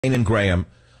and Graham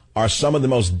are some of the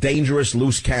most dangerous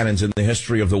loose cannons in the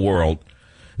history of the world.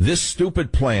 This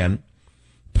stupid plan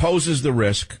poses the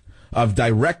risk of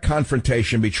direct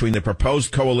confrontation between the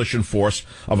proposed coalition force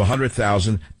of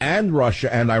 100,000 and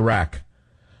Russia and Iraq,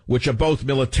 which are both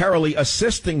militarily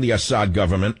assisting the Assad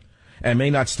government and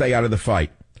may not stay out of the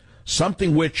fight.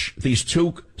 Something which these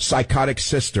two psychotic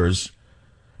sisters,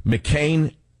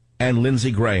 McCain and Lindsey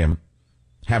Graham,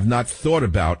 have not thought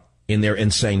about in their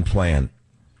insane plan.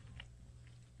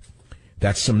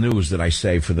 That's some news that I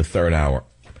saved for the third hour.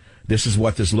 This is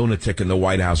what this lunatic in the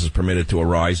White House is permitted to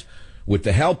arise, with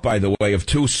the help, by the way, of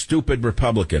two stupid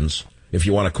Republicans, if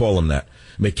you want to call them that.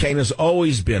 McCain has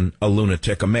always been a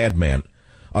lunatic, a madman.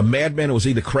 A madman who was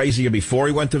either crazier before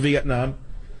he went to Vietnam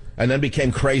and then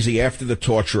became crazy after the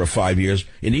torture of 5 years.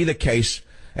 In either case,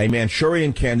 a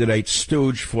Manchurian candidate,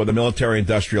 stooge for the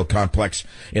military-industrial complex,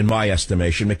 in my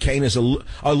estimation. McCain is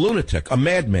a lunatic, a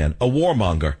madman, a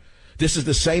warmonger. This is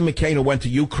the same McCain who went to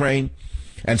Ukraine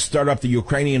and stirred up the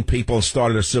Ukrainian people and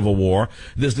started a civil war.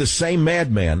 There's the same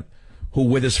madman who,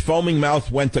 with his foaming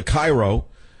mouth, went to Cairo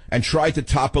and tried to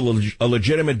topple a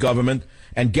legitimate government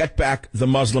and get back the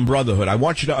Muslim Brotherhood. I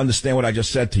want you to understand what I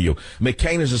just said to you.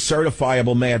 McCain is a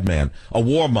certifiable madman, a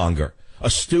warmonger, a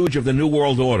stooge of the New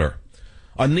World Order,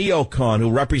 a neocon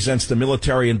who represents the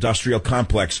military-industrial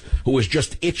complex, who is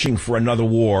just itching for another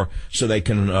war so they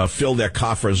can fill their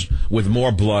coffers with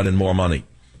more blood and more money.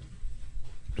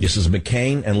 This is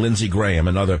McCain and Lindsey Graham,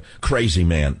 another crazy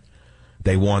man.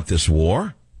 They want this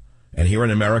war, and here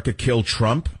in America kill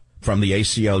Trump from the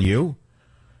ACLU.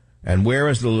 And where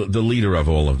is the leader of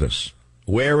all of this?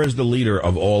 Where is the leader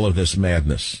of all of this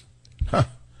madness? Huh.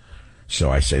 So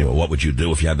I say, well, what would you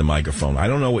do if you had the microphone? I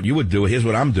don't know what you would do. Here's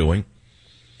what I'm doing.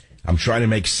 I'm trying to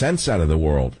make sense out of the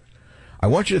world. I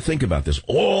want you to think about this.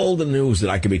 All the news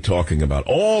that I could be talking about,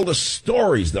 all the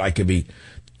stories that I could be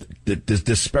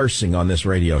dispersing on this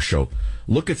radio show.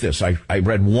 Look at this. I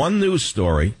read one news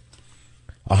story.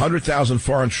 100,000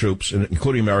 foreign troops,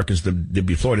 including Americans, to be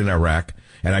deployed in Iraq,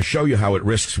 and I show you how it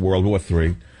risks World War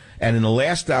III. And in the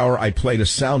last hour, I played a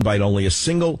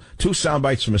soundbite, two sound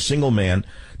bites from a single man,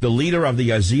 the leader of the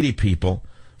Yazidi people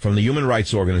from the Human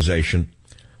Rights Organization,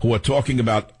 who are talking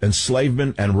about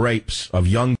enslavement and rapes of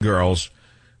young girls,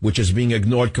 which is being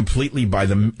ignored completely by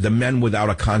the men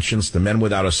without a conscience, the men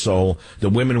without a soul, the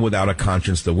women without a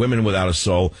conscience, the women without a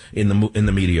soul in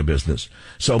the media business.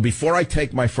 So before I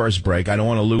take my first break, I don't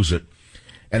want to lose it,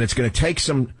 and it's going to take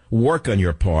some work on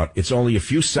your part. It's only a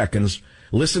few seconds.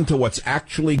 Listen to what's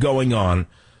actually going on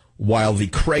while the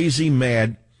crazy,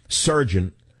 mad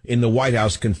surgeon in the White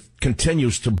House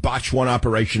continues to botch one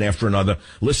operation after another.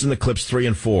 Listen to clips 3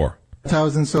 and 4.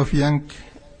 Thousands of young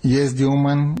Yazidi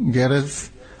women, girls,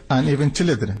 and even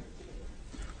children,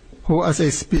 who, as I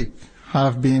speak,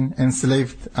 have been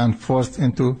enslaved and forced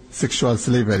into sexual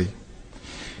slavery.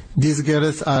 These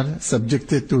girls are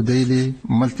subjected to daily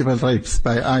multiple rapes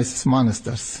by ISIS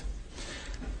monsters.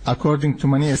 According to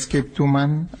many escaped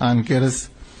women and girls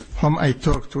whom I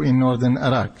talked to in northern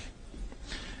Iraq,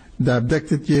 the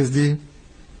abducted Yazidi,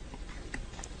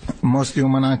 mostly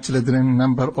women and children,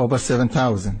 number over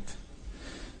 7,000.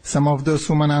 Some of those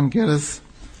women and girls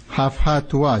have had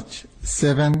to watch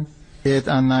 7, 8,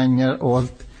 and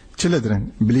 9-year-old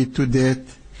children bleed to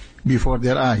death before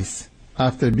their eyes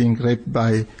after being raped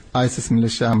by ISIS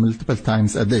militia multiple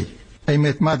times a day. I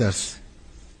met mothers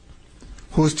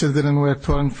whose children were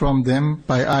torn from them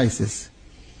by ISIS.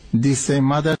 These same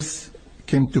mothers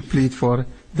came to plead for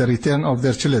the return of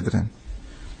their children,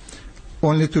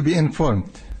 only to be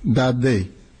informed that the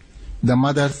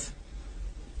mothers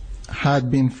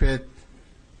had been fed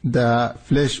the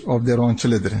flesh of their own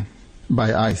children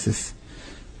by ISIS.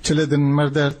 Children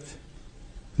murdered,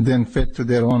 then fed to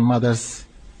their own mothers.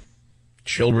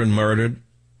 Children murdered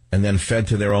and then fed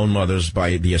to their own mothers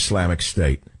by the Islamic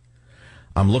State.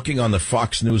 I'm looking on the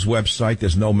Fox News website.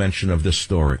 There's no mention of this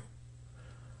story.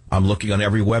 I'm looking on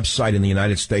every website in the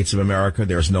United States of America.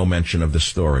 There's no mention of this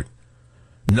story.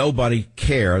 Nobody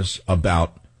cares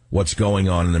about what's going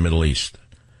on in the Middle East.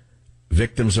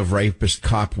 Victims of rapist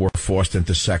cop were forced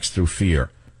into sex through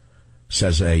fear,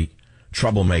 says a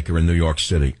troublemaker in New York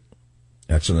City.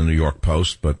 That's in the New York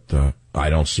Post, but I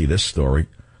don't see this story.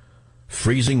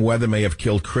 Freezing weather may have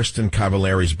killed Kristen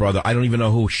Cavallari's brother. I don't even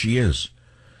know who she is.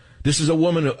 This is a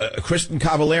woman, Kristen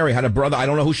Cavallari had a brother. I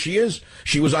don't know who she is.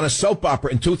 She was on a soap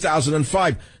opera in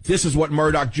 2005. This is what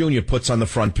Murdoch Jr. puts on the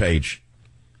front page.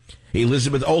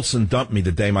 Elizabeth Olsen dumped me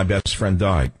the day my best friend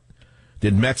died.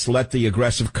 Did Mets let the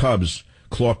aggressive Cubs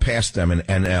claw past them in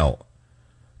NL?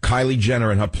 Kylie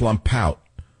Jenner and her plump pout.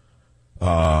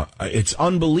 It's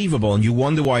unbelievable, and you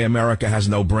wonder why America has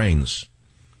no brains.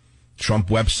 Trump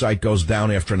website goes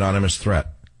down after anonymous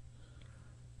threat.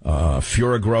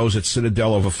 Furor grows at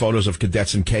Citadel over photos of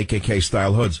cadets in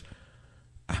KKK-style hoods.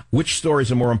 Which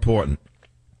stories are more important?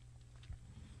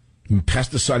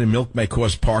 Pesticide in milk may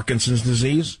cause Parkinson's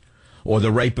disease, or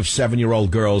the rape of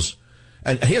 7-year-old girls.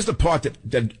 And here's the part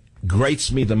that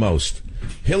grates me the most.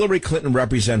 Hillary Clinton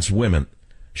represents women.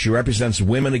 She represents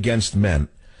women against men,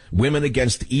 women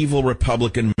against evil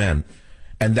Republican men.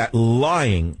 And that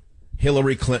lying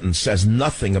Hillary Clinton says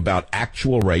nothing about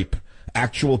actual rape,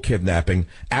 actual kidnapping,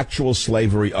 actual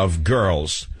slavery of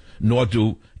girls, nor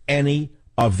do any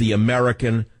of the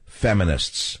American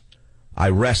feminists. I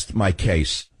rest my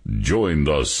case. Join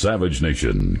the Savage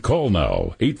Nation. Call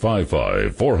now,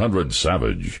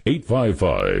 855-400-SAVAGE,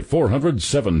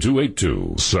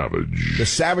 855-400-7282. Savage. The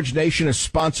Savage Nation is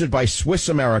sponsored by Swiss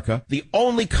America, the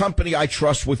only company I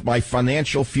trust with my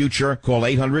financial future. Call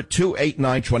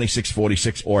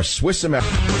 800-289-2646 or Swiss America.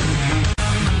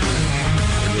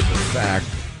 It is the fact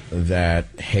that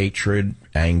hatred,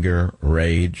 anger,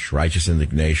 rage, righteous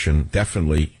indignation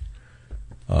definitely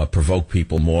provoke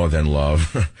people more than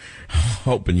love,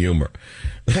 hope, and humor.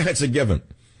 That's a given.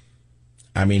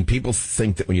 I mean, people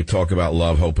think that when you talk about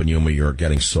love, hope, and humor, you're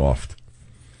getting soft.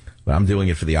 But I'm doing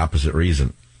it for the opposite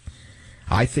reason.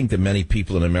 I think that many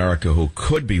people in America who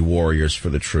could be warriors for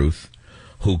the truth,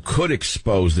 who could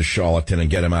expose the charlatan and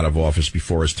get him out of office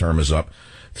before his term is up,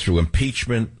 through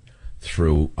impeachment,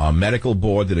 through a medical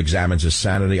board that examines his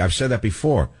sanity. I've said that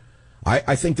before.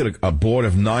 I think that a board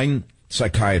of 9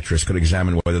 psychiatrists could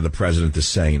examine whether the president is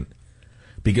sane,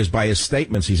 because by his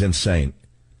statements, he's insane.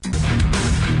 You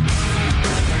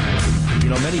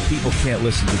know, many people can't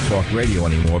listen to talk radio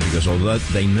anymore because although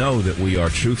they know that we are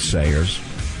truth sayers,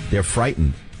 they're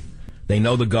frightened. They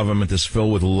know the government is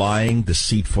filled with lying,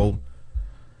 deceitful.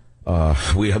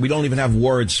 We don't even have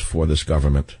words for this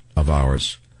government of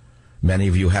ours. Many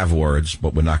of you have words,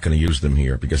 but we're not going to use them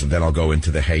here because then I'll go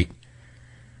into the hate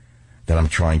that I'm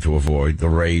trying to avoid, the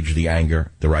rage, the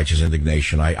anger, the righteous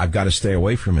indignation. I've got to stay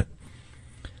away from it.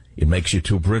 It makes you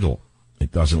too brittle.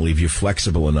 It doesn't leave you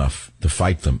flexible enough to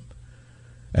fight them.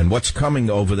 And what's coming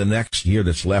over the next year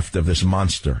that's left of this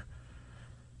monster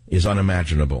is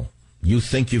unimaginable. You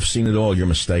think you've seen it all, you're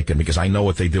mistaken, because I know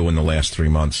what they do in the last 3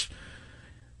 months.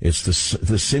 It's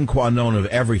the sine qua non of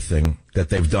everything that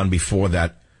they've done before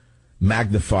that,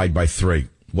 magnified by 3.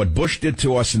 What Bush did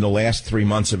to us in the last 3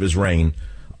 months of his reign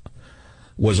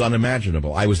was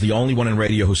unimaginable. I was the only one in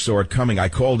radio who saw it coming. I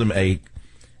called him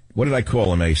what did I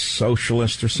call him? A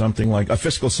socialist or something like a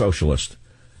fiscal socialist.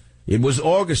 It was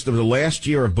August of the last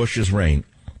year of Bush's reign.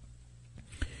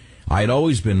 I had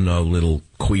always been a little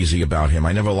queasy about him.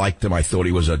 I never liked him. I thought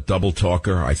he was a double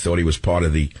talker. I thought he was part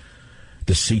of the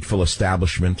deceitful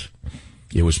establishment.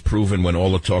 It was proven when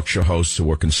all the talk show hosts who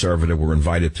were conservative were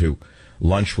invited to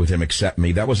lunch with him except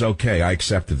me. That was okay. I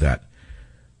accepted that.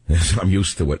 I'm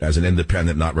used to it as an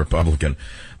independent, not Republican.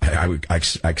 I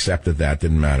accepted that.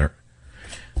 Didn't matter.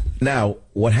 Now,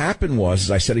 what happened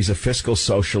was, I said he's a fiscal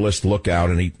socialist, look out,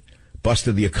 and he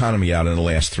busted the economy out in the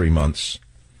last 3 months,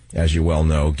 as you well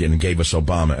know, and gave us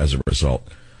Obama as a result.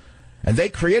 And they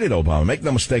created Obama. Make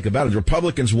no mistake about it. The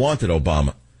Republicans wanted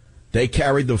Obama. They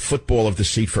carried the football of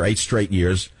deceit for 8 straight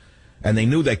years, and they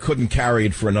knew they couldn't carry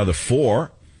it for another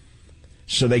 4,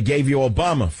 so they gave you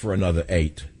Obama for another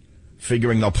 8.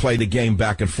 Figuring they'll play the game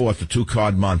back and forth, the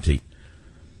 2-card Monty.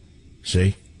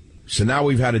 See? So now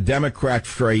we've had a Democrat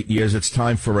for 8 years. It's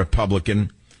time for a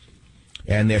Republican.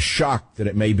 And they're shocked that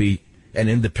it may be an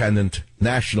independent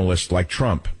nationalist like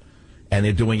Trump. And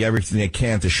they're doing everything they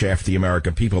can to shaft the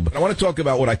American people. But I want to talk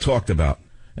about what I talked about.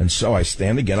 And so I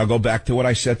stand again. I'll go back to what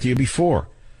I said to you before.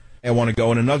 I want to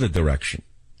go in another direction.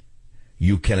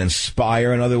 You can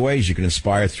inspire in other ways. You can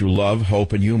inspire through love,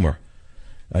 hope, and humor.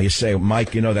 You say,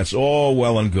 Mike, that's all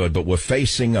well and good, but we're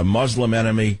facing a Muslim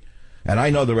enemy, and I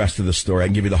know the rest of the story. I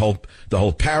can give you the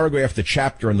whole paragraph, the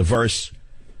chapter, and the verse.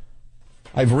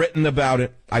 I've written about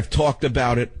it. I've talked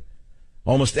about it.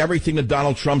 Almost everything that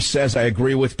Donald Trump says I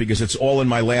agree with because it's all in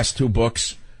my last 2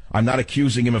 books. I'm not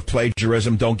accusing him of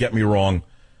plagiarism. Don't get me wrong.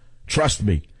 Trust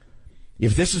me.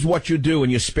 If this is what you do in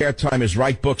your spare time is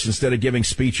write books instead of giving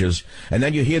speeches, and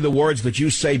then you hear the words that you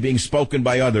say being spoken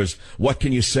by others, what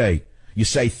can you say? You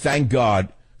say, thank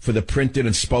God for the printed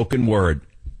and spoken word.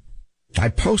 I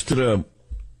posted a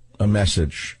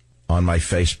message on my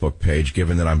Facebook page,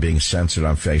 given that I'm being censored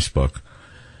on Facebook,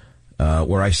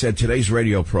 where I said today's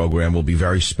radio program will be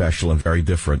very special and very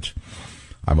different.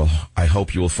 I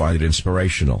hope you will find it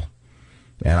inspirational.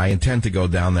 And I intend to go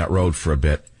down that road for a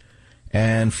bit.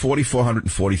 And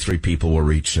 4,443 people were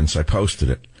reached since I posted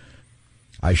it.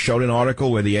 I showed an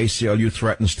article where the ACLU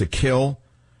threatens to kill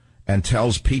and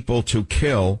tells people to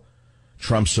kill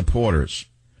Trump supporters.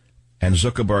 And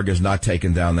Zuckerberg has not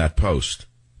taken down that post.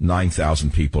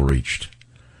 9,000 people reached.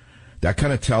 That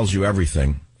kind of tells you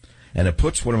everything. And it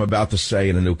puts what I'm about to say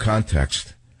in a new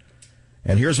context.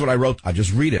 And here's what I wrote. I'll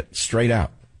just read it straight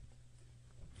out.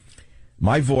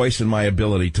 My voice and my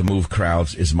ability to move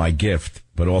crowds is my gift,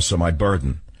 but also my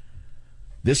burden.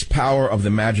 This power of the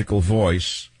magical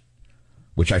voice,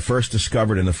 which I first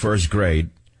discovered in the first grade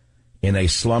in a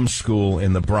slum school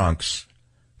in the Bronx,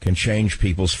 can change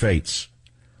people's fates.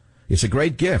 It's a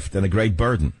great gift and a great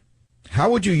burden. How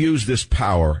would you use this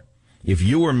power if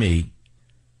you or me,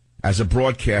 as a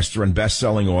broadcaster and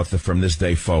best-selling author from this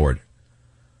day forward?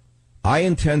 I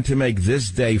intend to make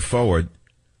this day forward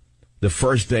the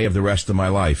first day of the rest of my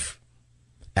life,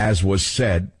 as was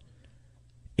said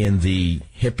in the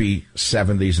hippie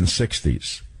 70s and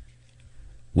 60s.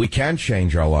 We can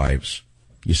change our lives.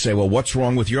 You say, well, what's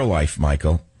wrong with your life,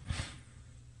 Michael?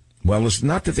 Well, it's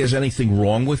not that there's anything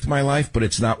wrong with my life, but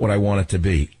it's not what I want it to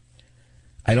be.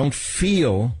 I don't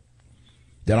feel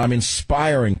that I'm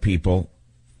inspiring people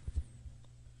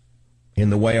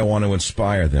in the way I want to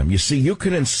inspire them. You see, you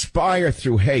can inspire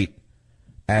through hate,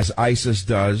 as ISIS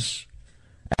does,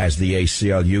 as the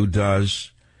ACLU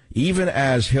does, even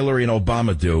as Hillary and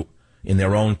Obama do in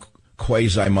their own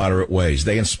quasi-moderate ways.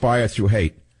 They inspire through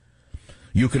hate.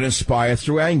 You can inspire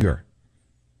through anger.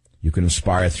 You can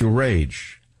inspire through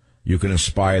rage. You can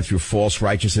inspire through false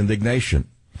righteous indignation.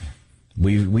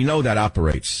 We know that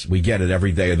operates. We get it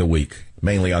every day of the week,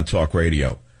 mainly on talk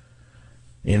radio.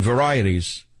 In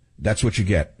varieties, that's what you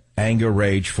get. Anger,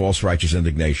 rage, false righteous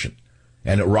indignation.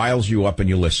 And it riles you up and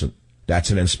you listen.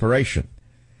 That's an inspiration.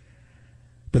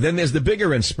 But then there's the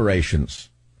bigger inspirations.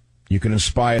 You can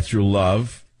inspire through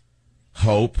love,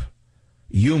 hope,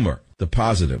 humor, the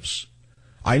positives.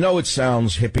 I know it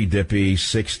sounds hippy-dippy,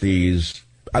 60s.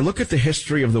 I look at the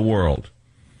history of the world,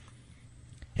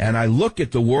 and I look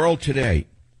at the world today,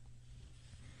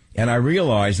 and I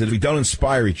realize that if we don't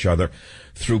inspire each other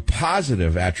through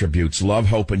positive attributes, love,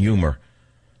 hope, and humor,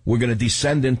 we're going to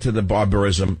descend into the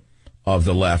barbarism of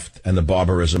the left and the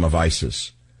barbarism of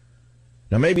ISIS.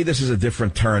 Now, maybe this is a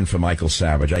different turn for Michael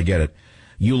Savage. I get it.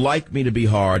 You like me to be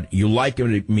hard. You like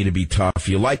me to be tough.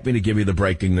 You like me to give you the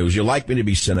breaking news. You like me to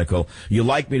be cynical. You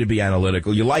like me to be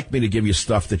analytical. You like me to give you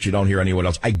stuff that you don't hear anywhere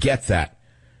else. I get that.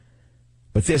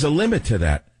 But there's a limit to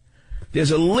that. There's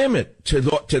a limit to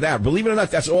that. Believe it or not,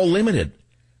 that's all limited.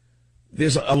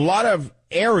 There's a lot of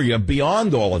area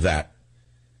beyond all of that.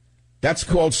 That's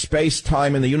called space,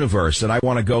 time, and the universe, and I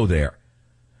want to go there.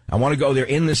 I want to go there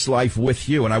in this life with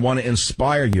you, and I want to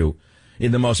inspire you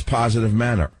in the most positive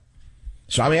manner.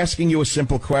 So I'm asking you a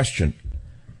simple question.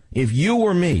 If you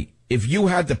were me, if you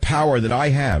had the power that I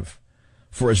have,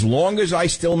 for as long as I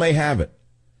still may have it,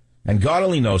 and God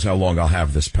only knows how long I'll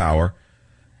have this power,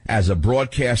 as a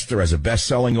broadcaster, as a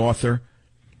best-selling author,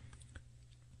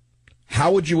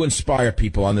 how would you inspire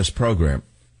people on this program?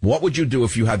 What would you do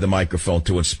if you had the microphone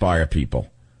to inspire people?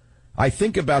 I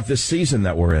think about this season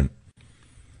that we're in,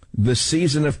 the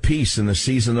season of peace and the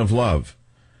season of love.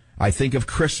 I think of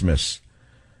Christmas.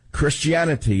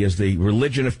 Christianity is the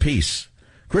religion of peace.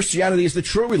 Christianity is the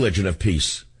true religion of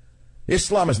peace.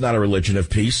 Islam is not a religion of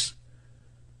peace.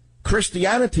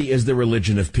 Christianity is the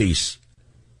religion of peace.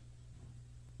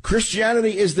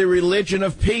 Christianity is the religion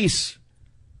of peace.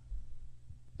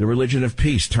 The religion of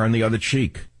peace. Turn the other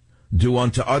cheek. Do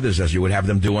unto others as you would have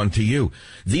them do unto you.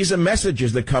 These are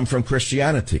messages that come from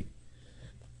Christianity.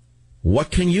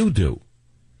 What can you do?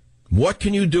 What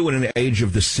can you do in an age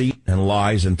of deceit and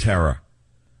lies and terror?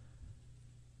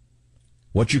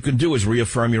 What you can do is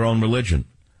reaffirm your own religion.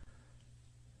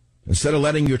 Instead of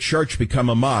letting your church become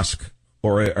a mosque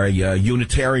or a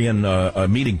Unitarian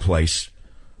meeting place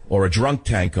or a drunk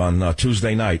tank on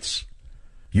Tuesday nights,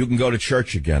 you can go to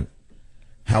church again.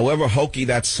 However hokey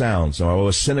that sounds,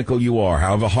 however cynical you are,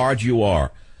 however hard you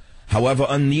are, however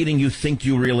unneeding you think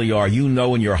you really are, you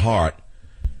know in your heart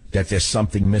that there's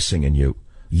something missing in you.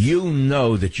 You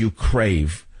know that you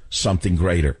crave something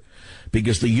greater.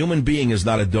 Because the human being is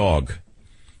not a dog.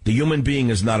 The human being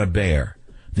is not a bear.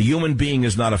 The human being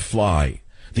is not a fly.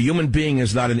 The human being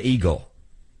is not an eagle.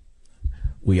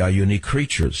 We are unique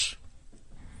creatures.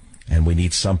 And we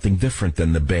need something different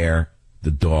than the bear,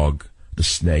 the dog, the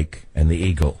snake, and the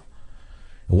eagle.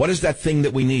 What is that thing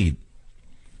that we need?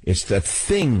 It's that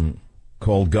thing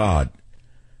called God.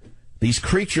 These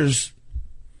creatures,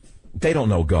 they don't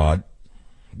know God.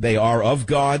 They are of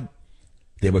God.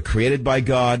 They were created by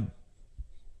God.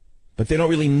 But they don't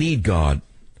really need God.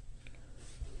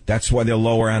 That's why they're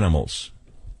lower animals.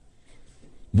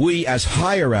 We, as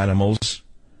higher animals,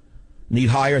 need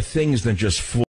higher things than just